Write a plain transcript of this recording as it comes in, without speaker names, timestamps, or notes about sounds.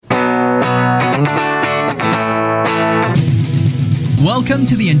Welcome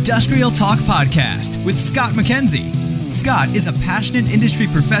to the Industrial Talk Podcast with Scott McKenzie. Scott is a passionate industry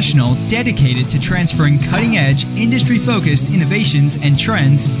professional dedicated to transferring cutting-edge, industry-focused innovations and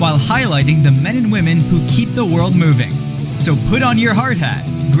trends while highlighting the men and women who keep the world moving. So put on your hard hat,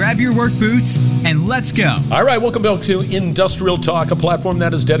 grab your work boots, and let's go. All right, welcome back to Industrial Talk, a platform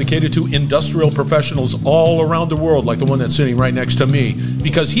that is dedicated to industrial professionals all around the world, like the one that's sitting right next to me,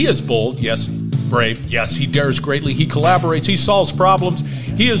 because he is bold, yes, brave, yes, he dares greatly, he collaborates, he solves problems.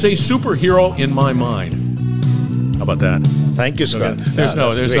 He is a superhero in my mind. How about that? Thank you, Scott. Okay. There's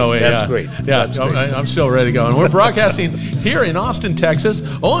no way. That's great. Yeah, That's great. I'm still ready to go. And we're broadcasting here in Austin, Texas.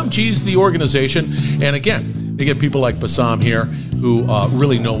 OMG's the organization. And again, they get people like Bassam here who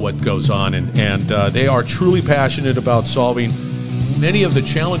really know what goes on. And they are truly passionate about solving many of the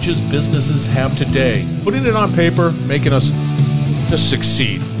challenges businesses have today. Putting it on paper, making us just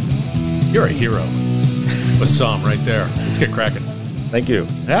succeed. You're a hero. Bassam right there. Let's get cracking. Thank you.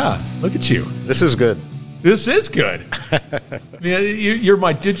 Yeah, look at you. This is good. This is good. Yeah, you're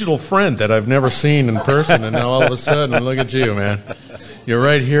my digital friend that I've never seen in person, and now all of a sudden, look at you, man. You're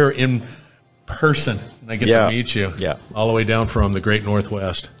right here in person, and I get to meet you. Yeah. All the way down from the Great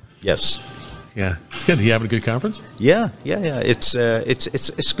Northwest. Yes. Yeah, it's good. Are you having a good conference? Yeah.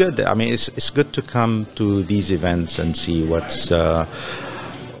 It's good. I mean, it's good to come to these events and see what's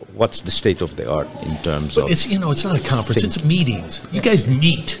the state of the art in terms of... It's not a conference, it's meetings. You guys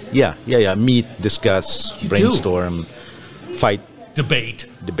meet. Yeah. Meet, discuss, brainstorm, fight. Debate.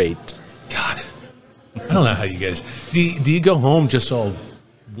 God, I don't know how you guys... Do you go home just all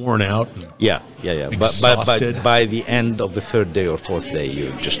worn out? Yeah. Exhausted? But by the end of the third day or fourth day,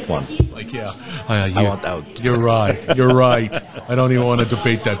 you just won. Like, I want out. You're right. I don't even want to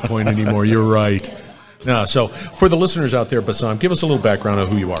debate that point anymore. You're right. No, so for the listeners out there, Bassam, give us a little background on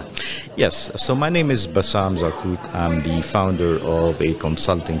who you are. Yes, so my name is Bassam Zarkout. I'm the founder of a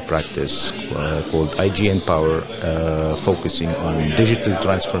consulting practice called IGnPower, focusing on digital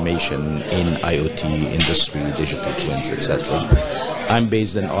transformation in IoT industry, digital twins, etc. I'm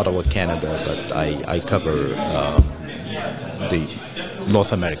based in Ottawa, Canada, but I cover the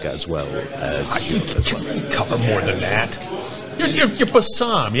North America as well as you cover more than that. You're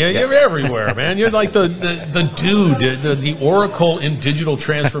Bassam. You're everywhere, man. You're like the dude, the oracle in digital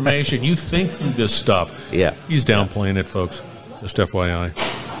transformation. You think through this stuff. Yeah. He's downplaying it, folks. Just FYI.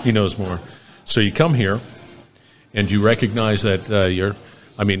 He knows more. So you come here, and you recognize that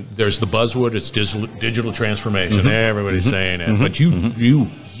there's the buzzword. It's digital transformation. Mm-hmm. Everybody's saying it. Mm-hmm. But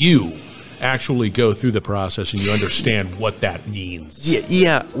you actually go through the process and you understand what that means.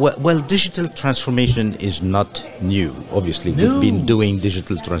 Yeah. Well, digital transformation is not new. Obviously, we've been doing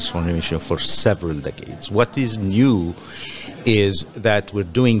digital transformation for several decades. What is new is that we're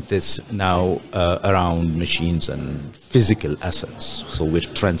doing this now around machines and physical assets. So we're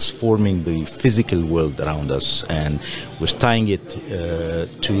transforming the physical world around us, and we're tying it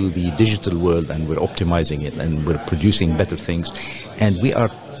to the digital world, and we're optimizing it, and we're producing better things, and we are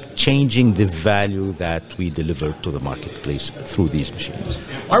changing the value that we deliver to the marketplace through these machines.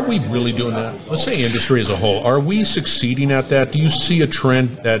 Are we really doing that? Let's say industry as a whole. Are we succeeding at that? Do you see a trend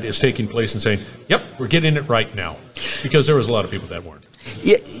that is taking place and saying, yep, we're getting it right now? Because there was a lot of people that weren't.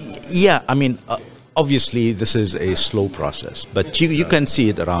 Yeah. I mean, obviously, this is a slow process, but you can see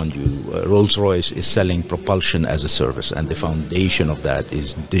it around you. Rolls-Royce is selling propulsion as a service, and the foundation of that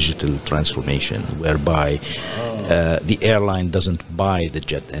is digital transformation, whereby the airline doesn't buy the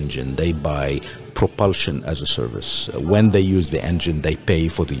jet engine, they buy propulsion as a service. When they use the engine, they pay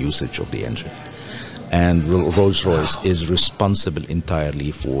for the usage of the engine. And Rolls-Royce is responsible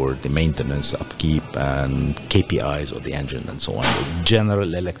entirely for the maintenance, upkeep, and KPIs of the engine and so on.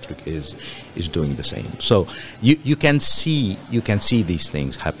 General Electric is doing the same. So you can see these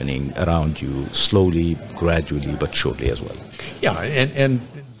things happening around you slowly, gradually, but surely as well. Yeah, and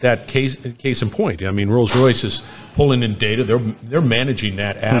that case in point. I mean, Rolls-Royce is pulling in data. They're managing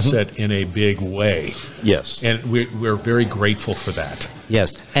that asset in a big way. Yes, and we're very grateful for that.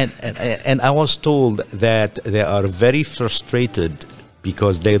 Yes, and I was told that they are very frustrated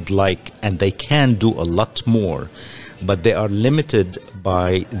because they'd like, and they can do a lot more, but they are limited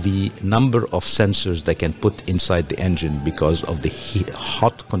by the number of sensors they can put inside the engine because of the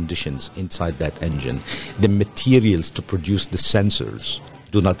hot conditions inside that engine. The materials to produce the sensors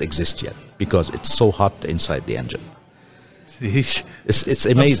do not exist yet because it's so hot inside the engine. It's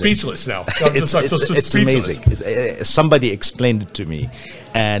amazing. I'm speechless now. It's amazing. Somebody explained it to me,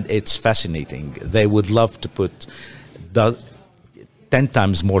 and it's fascinating. They would love to put 10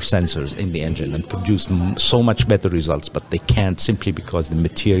 times more sensors in the engine and produce so much better results, but they can't simply because the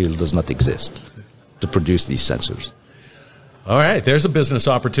material does not exist to produce these sensors. All right, there's a business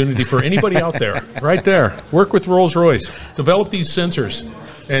opportunity for anybody out there, right there. Work with Rolls-Royce. Develop these sensors,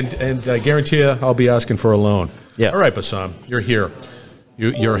 and I guarantee you I'll be asking for a loan. Yeah. All right, Bassam, you're here.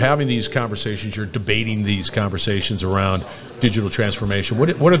 You're having these conversations. You're debating these conversations around digital transformation.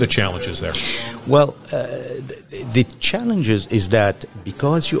 What are the challenges there? Well, the challenges is that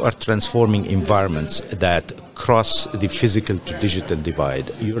because you are transforming environments that cross the physical to digital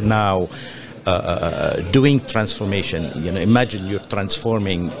divide, you're now doing transformation. Imagine you're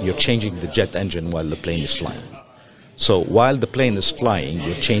changing the jet engine while the plane is flying. So while the plane is flying,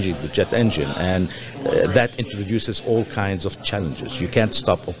 you're changing the jet engine, and that introduces all kinds of challenges. You can't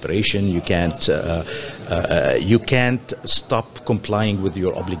stop operation. You can't stop complying with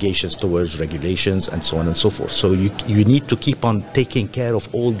your obligations towards regulations and so on and so forth. So you need to keep on taking care of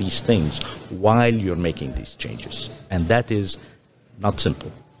all these things while you're making these changes, and that is not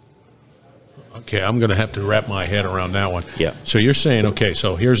simple. Okay, I'm going to have to wrap my head around that one. Yeah. So you're saying, okay,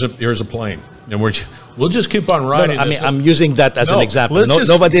 so here's a plane, and we'll just keep on riding. No, I'm using that as an example.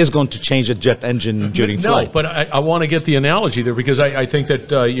 Nobody is going to change a jet engine during flight. No, but I want to get the analogy there because I think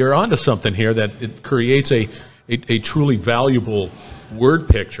that you're onto something here, that it creates a truly valuable word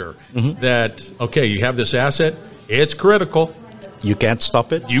picture. Mm-hmm. That, okay, you have this asset, it's critical. You can't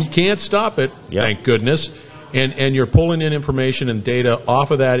stop it. You can't stop it, yeah. Thank goodness. And you're pulling in information and data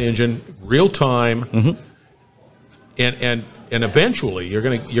off of that engine real time, mm-hmm. and eventually you're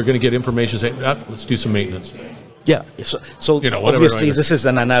gonna get information saying, let's do some maintenance. Yeah. So obviously this is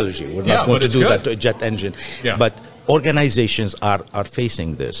an analogy. We're not going to do that to a jet engine. Yeah. But organizations are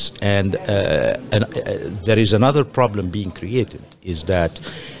facing this, and there is another problem being created, is that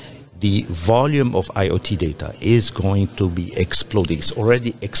the volume of IoT data is going to be exploding. It's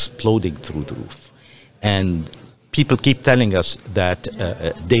already exploding through the roof. And people keep telling us that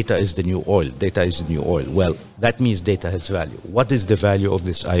data is the new oil. Data is the new oil. Well, that means data has value. What is the value of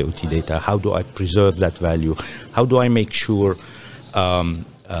this IoT data? How do I preserve that value? How do I make sure I'm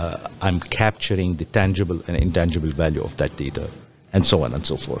capturing the tangible and intangible value of that data? And so on and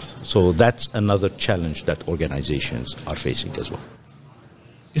so forth. So that's another challenge that organizations are facing as well.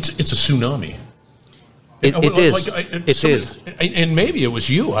 It's a tsunami. It is. And maybe it was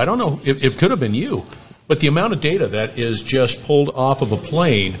you. I don't know. It could have been you. But the amount of data that is just pulled off of a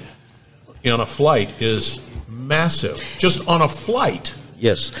plane on a flight is massive. Just on a flight.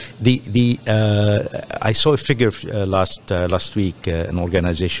 Yes. I saw a figure last week. An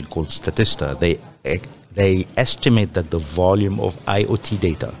organization called Statista. They estimate that the volume of IoT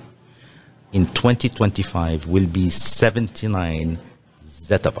data in 2025 will be 79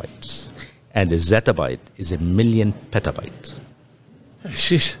 zettabytes. And a zettabyte is 1 million petabytes.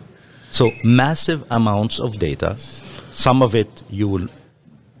 Jeez. So massive amounts of data. Some of it you will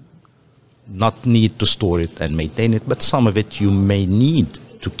not need to store it and maintain it, but some of it you may need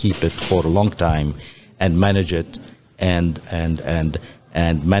to keep it for a long time and manage it and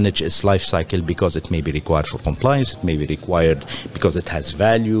manage its life cycle, because it may be required for compliance, it may be required because it has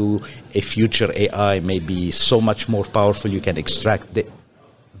value. A future AI may be so much more powerful, you can extract the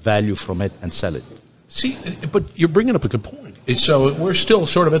value from it and sell it. See, but you're bringing up a good point. So we're still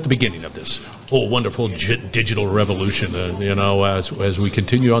sort of at the beginning of this whole wonderful digital revolution, as we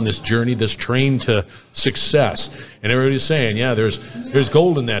continue on this journey, this train to success. And everybody's saying, there's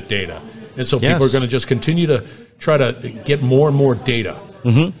gold in that data. And so people are going to just continue to try to get more and more data.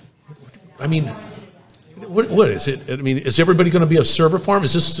 Mm-hmm. I mean, what is it? I mean, is everybody going to be a server farm?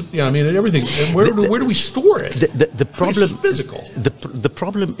 Is this, everything? Where do we store it? The problem is physical. The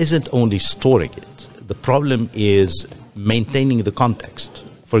problem isn't only storing it. The problem is maintaining the context.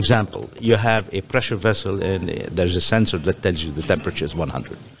 For example, you have a pressure vessel and there's a sensor that tells you the temperature is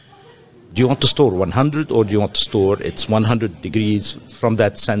 100. Do you want to store 100, or do you want to store it's 100 degrees from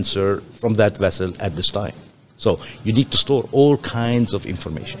that sensor, from that vessel at this time? So you need to store all kinds of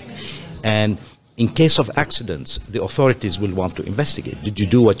information. And in case of accidents, the authorities will want to investigate. Did you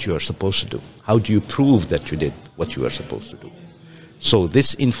do what you are supposed to do? How do you prove that you did what you are supposed to do? So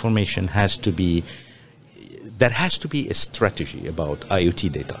this information there has to be a strategy about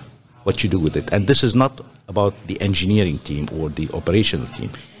IoT data, what you do with it. And this is not about the engineering team or the operational team.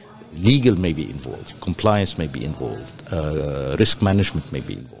 Legal may be involved, compliance may be involved, risk management may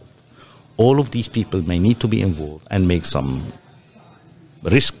be involved. All of these people may need to be involved and make some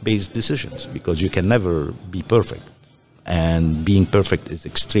risk-based decisions, because you can never be perfect, and being perfect is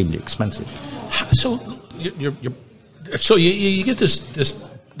extremely expensive. So you get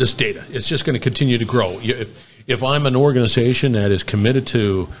this data. It's just going to continue to grow. If I'm an organization that is committed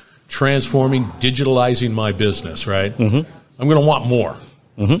to transforming, digitalizing my business, right? Mm-hmm. I'm going to want more.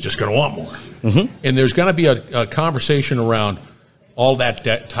 Mm-hmm. Just going to want more. and there's going to be a conversation around all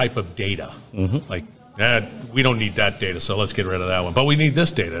that type of data. Like, we don't need that data, so let's get rid of that one. But we need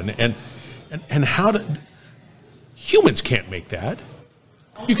this data. And how do humans can't make that?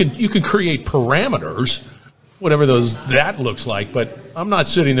 You can create parameters, whatever that looks like, but I'm not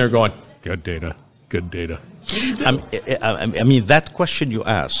sitting there going, good data. I mean, that question you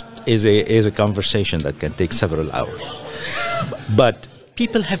asked is a conversation that can take several hours. But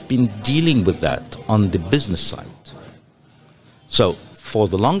people have been dealing with that on the business side. So for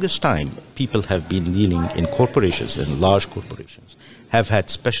the longest time, people have been dealing in corporations, in large corporations, have had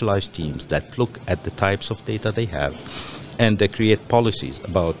specialized teams that look at the types of data they have, and they create policies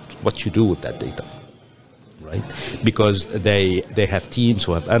about what you do with that data. Right? Because they have teams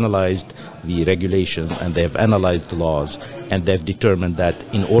who have analyzed the regulations and they have analyzed the laws, and they've determined that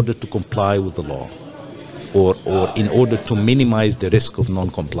in order to comply with the law, or in order to minimize the risk of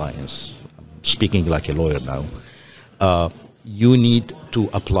non-compliance, speaking like a lawyer now, you need to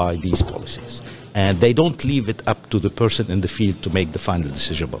apply these policies. And they don't leave it up to the person in the field to make the final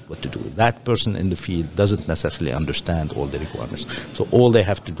decision about what to do. That person in the field doesn't necessarily understand all the requirements. So all they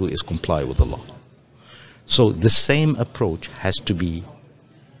have to do is comply with the law. So the same approach has to be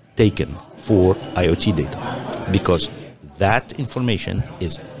taken for IoT data, because that information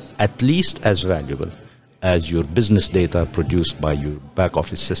is at least as valuable as your business data produced by your back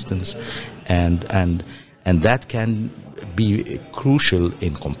office systems, and that can be crucial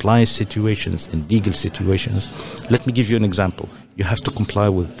in compliance situations, in legal situations. Let me give you an example. You have to comply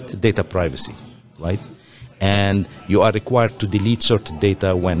with data privacy, right? And you are required to delete certain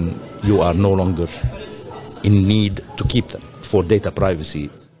data when you are no longer in need to keep them for data privacy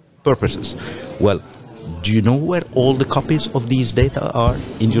purposes. Well, do you know where all the copies of these data are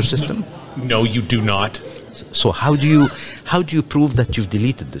in your system? No, you do not. So how do you prove that you've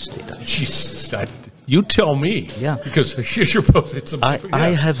deleted this data? Jesus, you tell me. Yeah, because you're supposed. It's I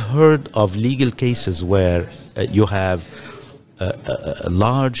have heard of legal cases where you have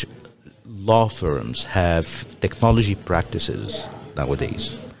large law firms have technology practices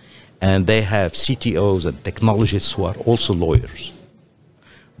nowadays, and they have CTOs and technologists who are also lawyers.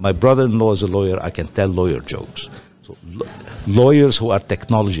 My brother-in-law is a lawyer. I can tell lawyer jokes. So lawyers who are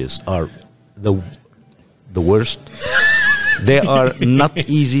technologists are the worst. They are not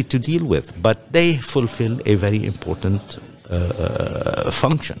easy to deal with, but they fulfill a very important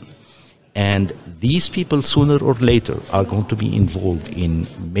function. And these people, sooner or later, are going to be involved in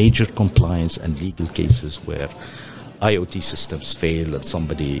major compliance and legal cases where IoT systems fail and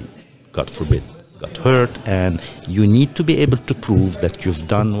somebody, God forbid, got hurt. And you need to be able to prove that you've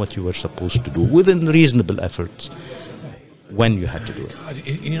done what you were supposed to do within reasonable efforts when you had to do it. God,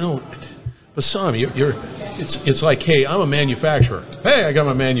 you know, Bassam, it's like, hey, I'm a manufacturer. Hey, I got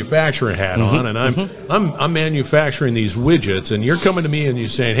my manufacturing hat on, and I'm manufacturing these widgets, and you're coming to me and you're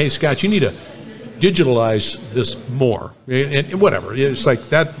saying, hey, Scott, you need to digitalize this more, and whatever. It's like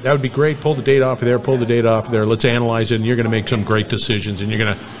that would be great. Pull the data off of there. Let's analyze it, and you're going to make some great decisions, and you're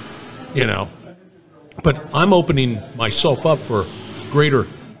going to, But I'm opening myself up for greater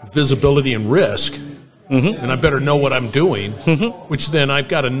visibility and risk. And I better know what I'm doing, which then I've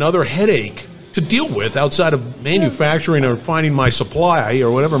got another headache to deal with outside of manufacturing or finding my supply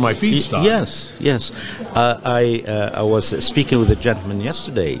or whatever my feedstock. Yes. I was speaking with a gentleman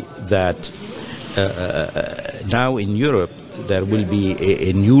yesterday that now in Europe there will be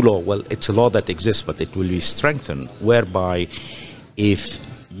a new law. Well, it's a law that exists, but it will be strengthened, whereby if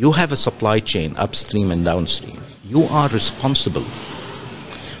you have a supply chain upstream and downstream, you are responsible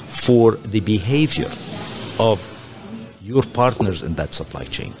for the behavior of your partners in that supply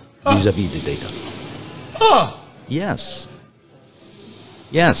chain vis-a-vis the data. Yes.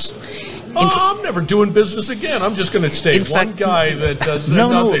 I'm never doing business again. I'm just going to stay one guy that does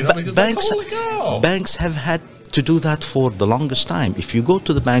nothing. Banks have had to do that for the longest time. If you go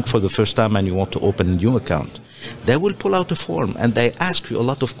to the bank for the first time and you want to open a new account, they will pull out a form and they ask you a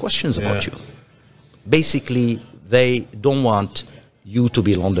lot of questions about you. Basically, they don't want you to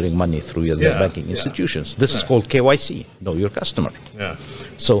be laundering money through your banking institutions. This is called KYC, know your customer.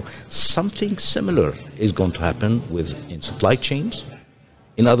 So something similar is going to happen in supply chains.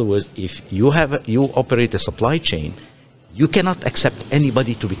 In other words, if you operate a supply chain, you cannot accept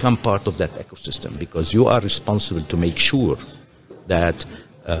anybody to become part of that ecosystem, because you are responsible to make sure that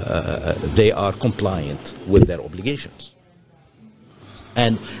they are compliant with their obligations.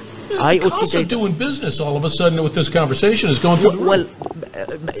 And the cost of doing business all of a sudden with this conversation is going through the roof.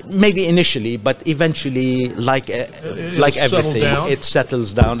 Maybe initially, but eventually, like everything, it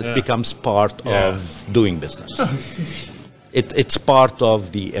settles down. It becomes part of doing business. It's part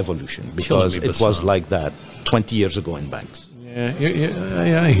of the evolution because Killing me, it was Bassam. like that 20 years ago in banks.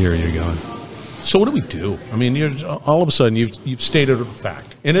 Yeah, I hear you going. So what do we do? I mean, all of a sudden you've stated a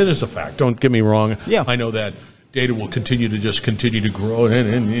fact, and it is a fact. Don't get me wrong. Yeah. I know that data will continue to grow,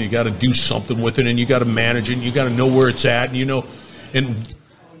 and you got to do something with it, and you got to manage it, and you got to know where it's at, and and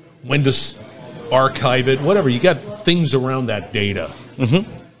when to archive it, whatever. You got things around that data. Mm-hmm.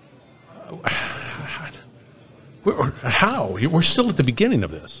 How? We're still at the beginning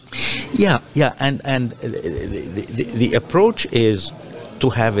of this. Yeah, and the approach is to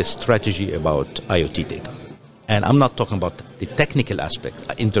have a strategy about IoT data. And I'm not talking about the technical aspect,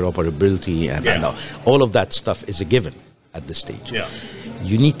 interoperability, and all of that stuff is a given at this stage. Yeah.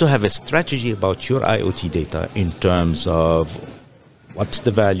 You need to have a strategy about your IoT data in terms of what's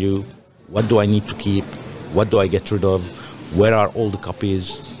the value, what do I need to keep, what do I get rid of, where are all the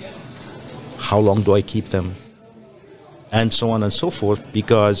copies, how long do I keep them, and so on and so forth,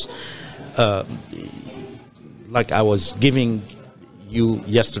 because like I was giving you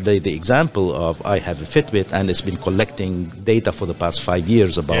yesterday the example of I have a Fitbit and it's been collecting data for the past 5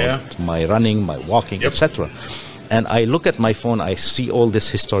 years about my running, my walking, etc. And I look at my phone, I see all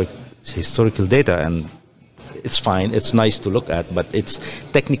this historical data, and it's fine, it's nice to look at, but it's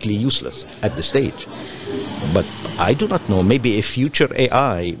technically useless at this stage. But I do not know, maybe a future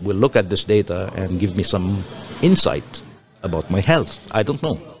AI will look at this data and give me some insight about my health. I don't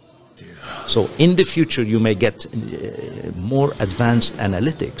know. So in the future, you may get more advanced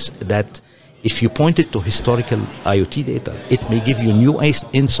analytics that if you point it to historical IoT data, it may give you new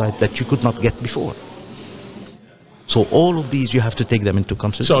insight that you could not get before. So all of these, you have to take them into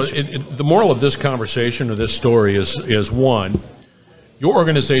consideration. So the moral of this conversation or this story is one, your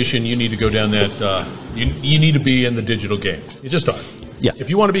organization, you need to go down that, you need to be in the digital game. You just are. Yeah.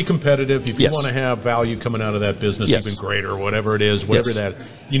 If you want to be competitive, if you Yes. want to have value coming out of that business Yes. even greater, whatever it is, whatever Yes. that,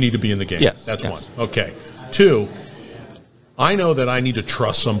 you need to be in the game. Yes. That's Yes. one. Okay. Two, I know that I need to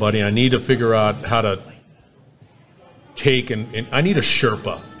trust somebody. I need to figure out how to take and I need a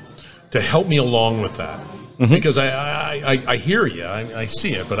Sherpa to help me along with that. Mm-hmm. Because I hear you, I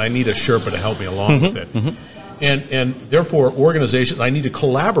see it, but I need a Sherpa to help me along with it. Mm-hmm. And therefore, organizations, I need to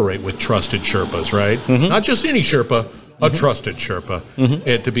collaborate with trusted Sherpas, right? Mm-hmm. Not just any Sherpa, a trusted Sherpa,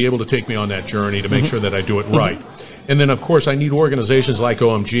 and to be able to take me on that journey to make sure that I do it right. And then, of course, I need organizations like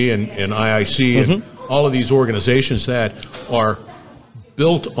OMG and IIC and all of these organizations that are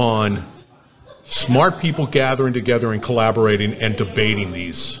built on smart people gathering together and collaborating and debating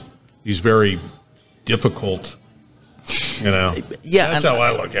these very difficult, that's how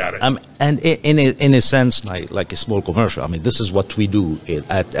I look at it. And in a sense, like a small commercial, I mean, this is what we do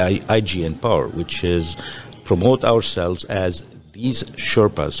at IGnPower, which is promote ourselves as these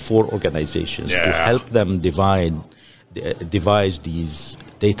Sherpas for organizations to help them devise these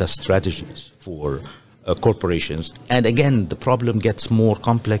data strategies for corporations. And again, the problem gets more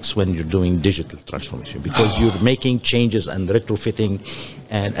complex when you're doing digital transformation because you're making changes and retrofitting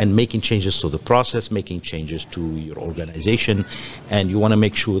and making changes to the process, making changes to your organization, and you want to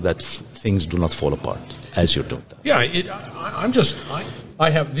make sure that things do not fall apart as you're doing that. Yeah, I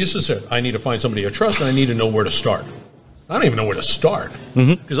have, this is it. I need to find somebody I trust, and I need to know where to start. I don't even know where to start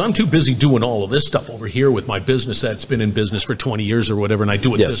because I'm too busy doing all of this stuff over here with my business that's been in business for 20 years or whatever, and I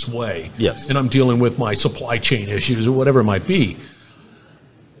do it this way. Yes. And I'm dealing with my supply chain issues or whatever it might be.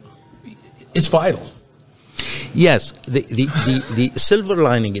 It's vital. Yes, the silver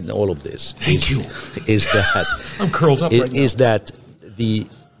lining in all of this is that I'm curled up right now. Is that the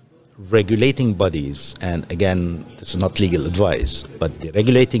regulating bodies, and again, this is not legal advice, but the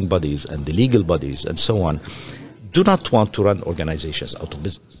regulating bodies and the legal bodies and so on do not want to run organizations out of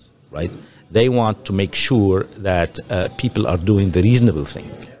business, right? They want to make sure that people are doing the reasonable thing,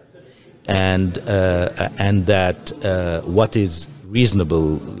 and that what is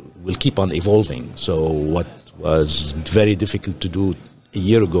reasonable will keep on evolving. So what was very difficult to do a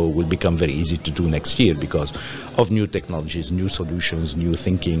year ago will become very easy to do next year because of new technologies, new solutions, new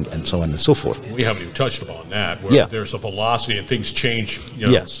thinking, and so on and so forth. We haven't even touched upon that, where there's a velocity and things change.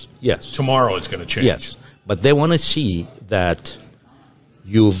 Yes. Tomorrow it's going to change. Yes, but they want to see that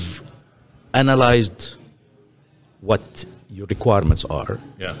you've analyzed what your requirements are,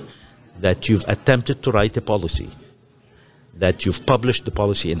 that you've attempted to write a policy, that you've published the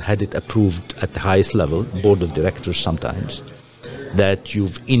policy and had it approved at the highest level, board of directors sometimes, that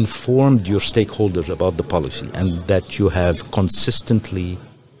you've informed your stakeholders about the policy, and that you have consistently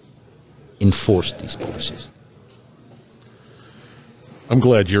enforced these policies. I'm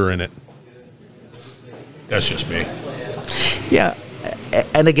glad you're in it. That's just me. Yeah,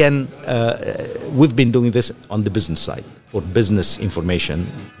 and again, we've been doing this on the business side for business information,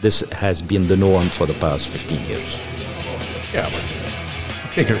 this has been the norm for the past 15 years. Yeah,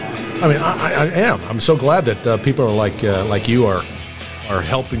 but take it. I mean, I am. I'm so glad that people are like you are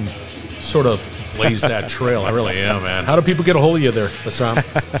helping sort of blaze that trail. I really am, man. How do people get a hold of you there, Bassam?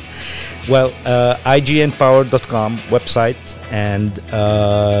 Well, IGnPower.com website, and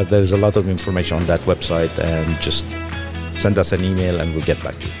there's a lot of information on that website, and just send us an email and we'll get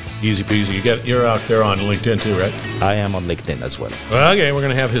back to you. Easy peasy. You're out there on LinkedIn too, right? I am on LinkedIn as well. Okay, we're going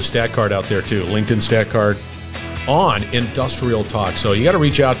to have his stat card out there too. LinkedIn stat card on Industrial Talk. So you got to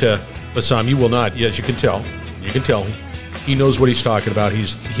reach out to Bassam. You will not, as you can tell. He knows what he's talking about.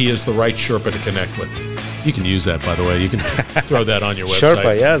 He is the right Sherpa to connect with. You can use that, by the way. You can throw that on your website.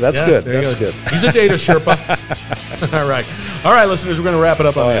 Sherpa, yeah, that's good. That's good. He's a data Sherpa. All right, listeners, we're going to wrap it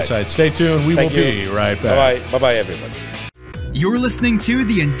up on this side. Stay tuned. We will be right back. Bye-bye, everybody. You're listening to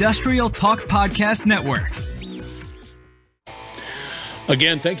the Industrial Talk Podcast Network.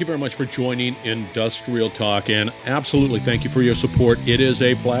 Again, thank you very much for joining Industrial Talk, and absolutely thank you for your support. It is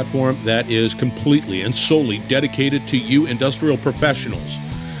a platform that is completely and solely dedicated to you industrial professionals.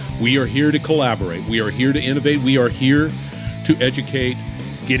 We are here to collaborate. We are here to innovate. We are here to educate,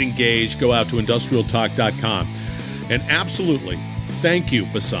 get engaged. Go out to industrialtalk.com. And absolutely, thank you,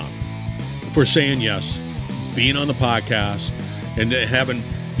 Bassam, for saying yes, being on the podcast, and having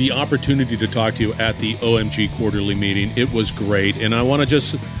the opportunity to talk to you at the OMG quarterly meeting. It was great. And I want to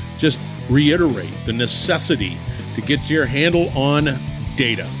just reiterate the necessity to get your handle on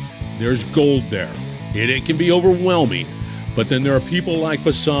data. There's gold there. It can be overwhelming, but then there are people like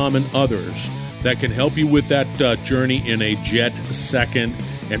Bassam and others that can help you with that journey in a jet second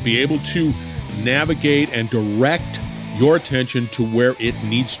and be able to navigate and direct your attention to where it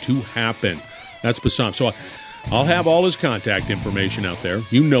needs to happen. That's Bassam. So I'll have all his contact information out there.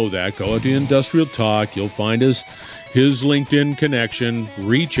 You know that. Go out to Industrial Talk. You'll find his LinkedIn connection.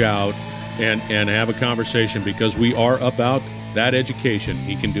 Reach out and have a conversation, because we are about that education.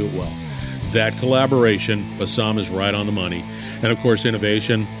 He can do it well. That collaboration, Bassam is right on the money. And, of course,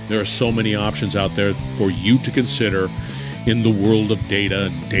 innovation. There are so many options out there for you to consider in the world of data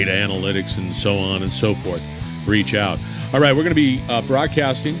and data analytics and so on and so forth. Reach out. All right, we're going to be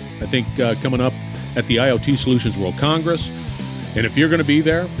broadcasting, I think, coming up at the IoT Solutions World Congress. And if you're going to be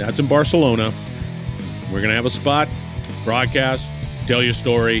there, that's in Barcelona. We're going to have a spot, broadcast, tell your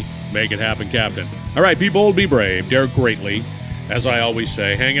story, make it happen, Captain. All right, be bold, be brave, dare greatly. As I always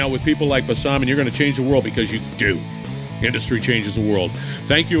say, hang out with people like Bassam, and you're going to change the world, because you do. Industry changes the world.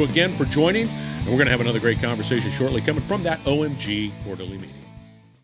 Thank you again for joining, and we're going to have another great conversation shortly coming from that OMG quarterly meeting.